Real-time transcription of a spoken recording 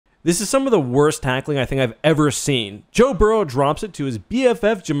This is some of the worst tackling I think I've ever seen. Joe Burrow drops it to his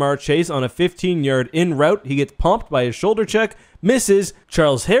BFF Jamar Chase on a 15-yard in route. He gets pumped by his shoulder check, misses.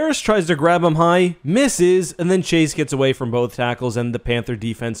 Charles Harris tries to grab him high, misses, and then Chase gets away from both tackles, and the Panther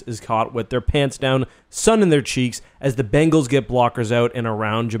defense is caught with their pants down, sun in their cheeks, as the Bengals get blockers out and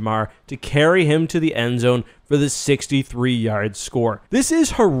around Jamar to carry him to the end zone for the 63-yard score. This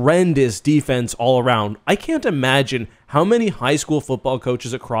is horrendous defense all around. I can't imagine how many high school football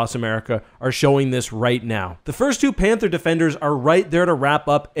coaches across America are showing this right now. The first two Panther defenders are right there to wrap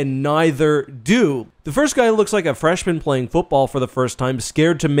up, and neither do. The first guy looks like a freshman playing football for the first time,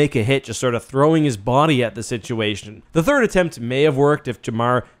 scared to make a hit, just sort of throwing his body at the situation. The third attempt may have worked if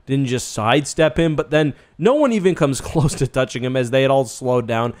Jamar didn't just sidestep him, but then no one even comes close to touching him as they had all slowed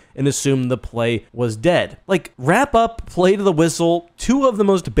down and assumed the play was dead. Like, wrap up, play to the whistle, two of the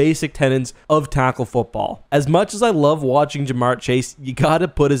most basic tenets of tackle football. As much as I love watching Jamar Chase, you gotta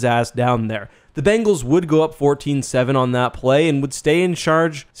put his ass down there. The Bengals would go up 14-7 on that play and would stay in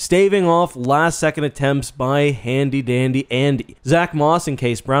charge, staving off last-second attempts by handy-dandy Andy. Zach Moss and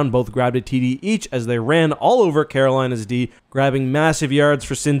Case Brown both grabbed a TD each as they ran all over Carolina's D, grabbing massive yards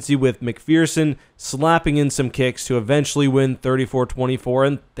for Cincy with McPherson slapping in some kicks to eventually win 34-24,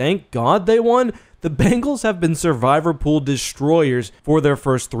 and thank God they won. The Bengals have been survivor pool destroyers for their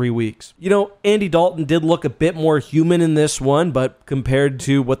first 3 weeks. You know, Andy Dalton did look a bit more human in this one, but compared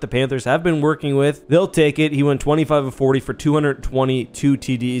to what the Panthers have been working with, they'll take it. He went 25 of 40 for 222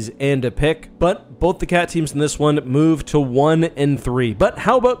 TDs and a pick, but both the Cat teams in this one moved to 1-3. But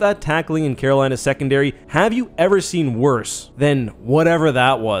how about that tackling in Carolina's secondary? Have you ever seen worse than whatever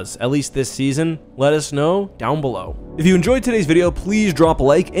that was, at least this season? Let us know down below. If you enjoyed today's video, please drop a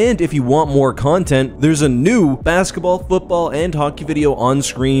like, and if you want more content, there's a new basketball, football, and hockey video on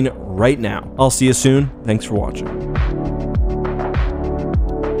screen right now. I'll see you soon. Thanks for watching.